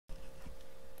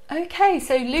Okay,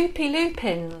 so loopy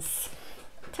loopings.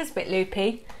 It is a bit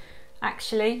loopy,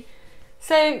 actually.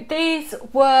 So these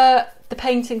were the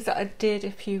paintings that I did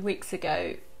a few weeks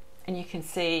ago, and you can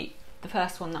see the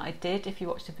first one that I did, if you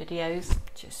watch the videos,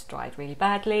 just dried really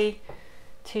badly,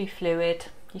 too fluid.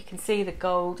 You can see the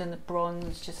gold and the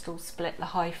bronze just all split, the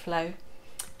high flow.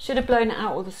 Should have blown it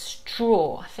out with a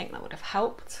straw, I think that would have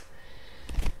helped.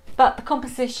 But the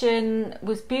composition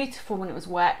was beautiful when it was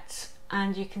wet,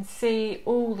 and you can see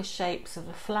all the shapes of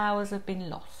the flowers have been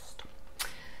lost.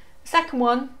 The second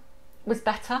one was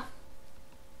better.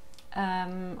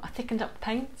 I thickened up the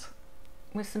paint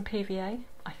with some PVA,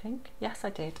 I think. Yes, I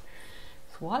did.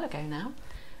 It's a while ago now.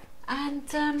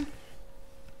 And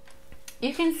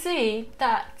you can see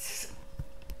that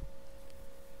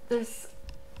there's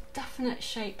definite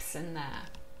shapes in there,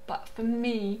 but for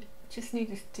me, it just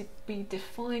needed to be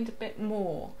defined a bit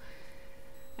more.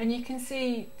 And you can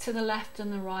see to the left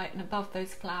and the right and above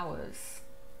those flowers,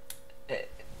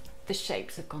 the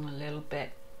shapes have gone a little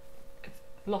bit,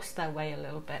 lost their way a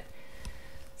little bit.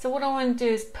 So what I want to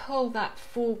do is pull that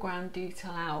foreground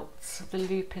detail out of the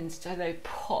lupins so they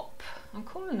pop. I'm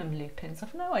calling them lupins,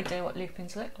 I've no idea what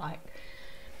lupins look like.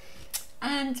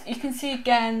 And you can see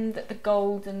again that the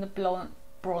gold and the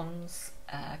bronze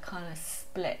kind of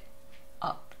split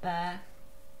up there.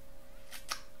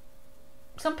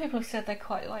 Some people have said they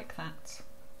quite like that.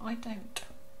 I don't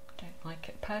like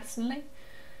it personally.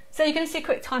 So you're going to see a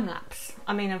quick time lapse.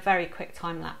 I mean a very quick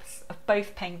time lapse of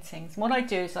both paintings. What I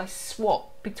do is I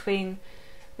swap between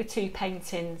the two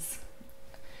paintings,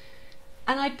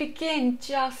 and I begin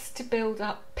just to build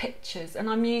up pictures, and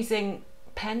I'm using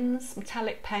pens,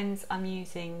 metallic pens, I'm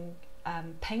using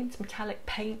paint, metallic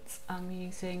paint, I'm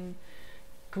using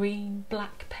green,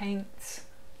 black paint.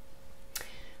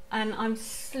 And I'm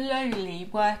slowly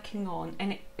working on,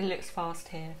 and it looks fast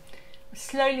here, I'm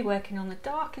slowly working on the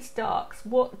darkest darks.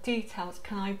 What details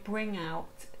can I bring out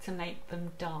to make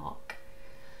them dark?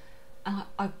 And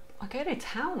I go to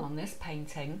town on this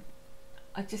painting.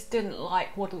 I just didn't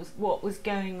like what was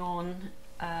going on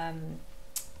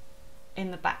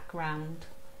in the background.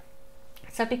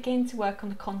 So I begin to work on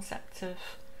the concept of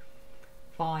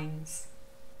vines.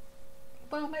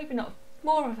 Well, maybe not.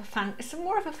 It's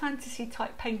more of a fantasy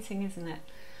type painting, isn't it?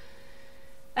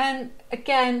 And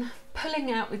again,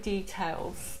 pulling out the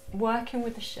details, working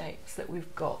with the shapes that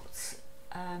we've got.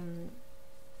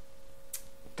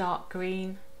 Dark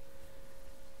green,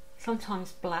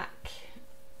 sometimes black.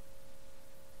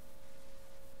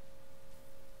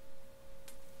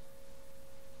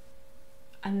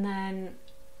 And then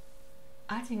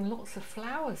adding lots of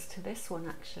flowers to this one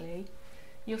actually.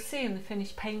 You'll see in the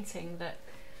finished painting that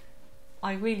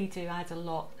I really do add a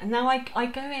lot. And now I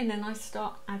go in and I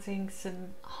start adding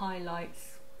some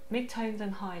highlights, mid-tones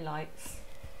and highlights.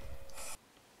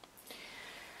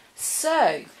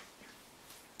 So,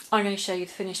 I'm going to show you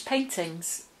the finished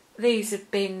paintings. These have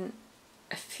been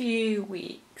a few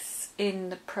weeks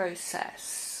in the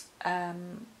process of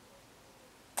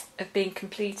being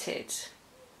completed.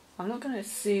 I'm not going to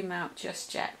zoom out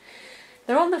just yet.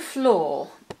 They're on the floor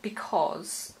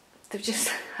because they've just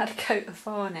had a coat of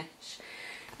varnish.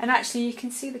 And actually you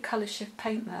can see the colour shift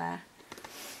paint there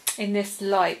in this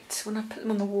light. When I put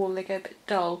them on the wall they go a bit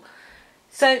dull.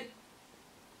 So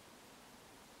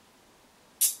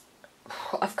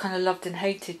I've kind of loved and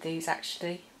hated these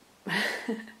actually.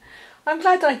 I'm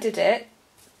glad I did it,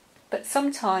 but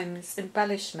sometimes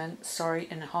enhancements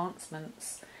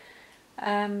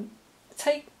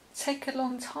take a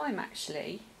long time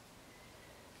actually.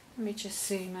 Let me just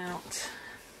zoom out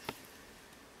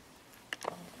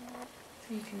so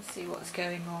you can see what's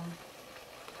going on.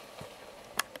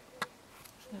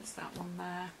 There's that one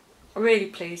there. I'm really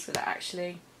pleased with it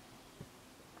actually.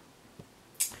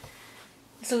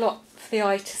 There's a lot for the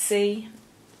eye to see,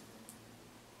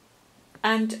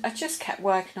 and I just kept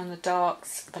working on the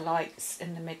darks, the lights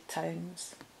and the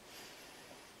mid-tones.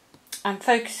 I'm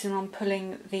focusing on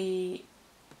pulling the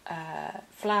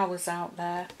flowers out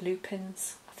there,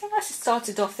 lupins. I think I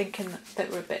started off thinking that they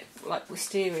were a bit like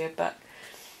wisteria, but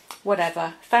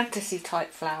whatever, fantasy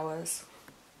type flowers.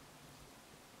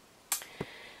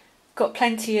 Got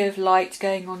plenty of light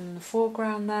going on in the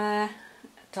foreground there,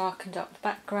 darkened up the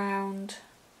background.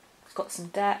 It's got some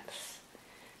depth,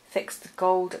 fixed the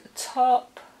gold at the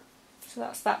top, so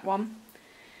that's that one.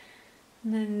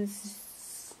 And then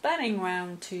spanning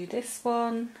round to this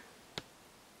one,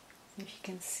 if you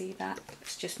can see that.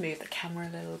 Let's just move the camera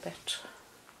a little bit.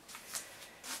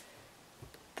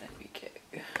 There we go.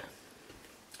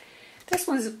 This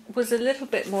one was a little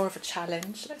bit more of a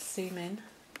challenge. Let's zoom in.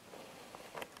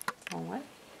 Wrong way.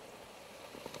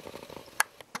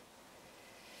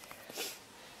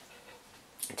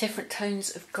 different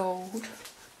tones of gold.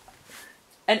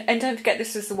 And don't forget,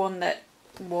 this is the one that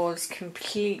was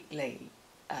completely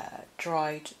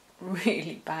dried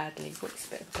really badly. What's a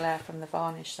bit of glare from the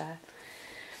varnish there.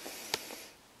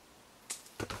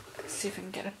 Let's see if we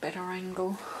can get a better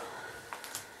angle.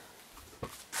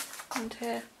 And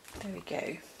here, there we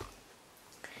go.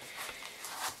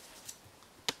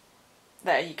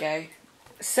 There you go.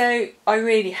 So I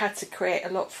really had to create a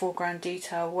lot of foreground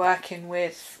detail working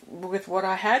with what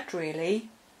I had, really.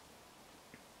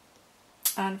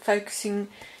 And focusing,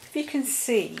 if you can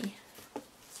see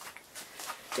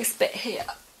this bit here.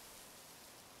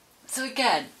 So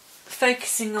again,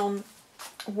 focusing on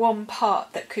one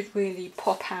part that could really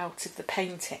pop out of the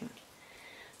painting.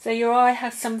 So your eye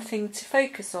has something to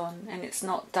focus on and it's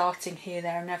not darting here,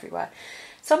 there and everywhere.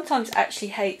 Sometimes it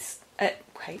actually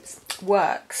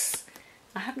works.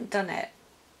 I haven't done it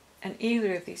in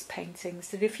either of these paintings,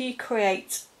 that if you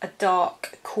create a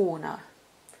dark corner,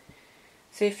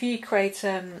 so if you create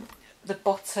the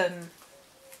bottom,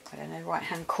 I don't know, right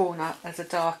hand corner as a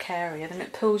dark area, then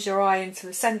it pulls your eye into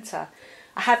the centre.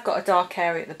 I have got a dark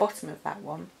area at the bottom of that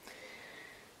one,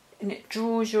 and it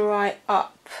draws your eye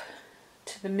up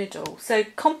to the middle. So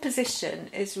composition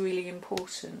is really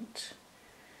important.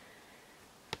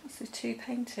 That's the two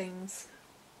paintings.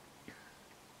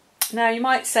 Now you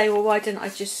might say, well, why didn't I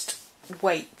just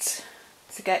wait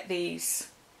to get these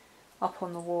up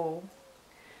on the wall?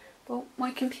 Well,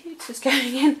 my computer's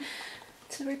going in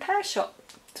to the repair shop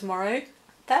tomorrow,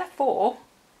 therefore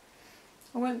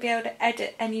I won't be able to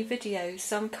edit any videos,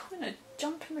 so I'm kind of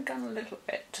jumping the gun a little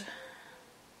bit.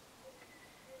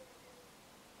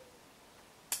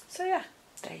 So yeah,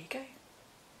 there you go.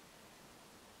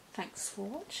 Thanks for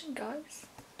watching, guys.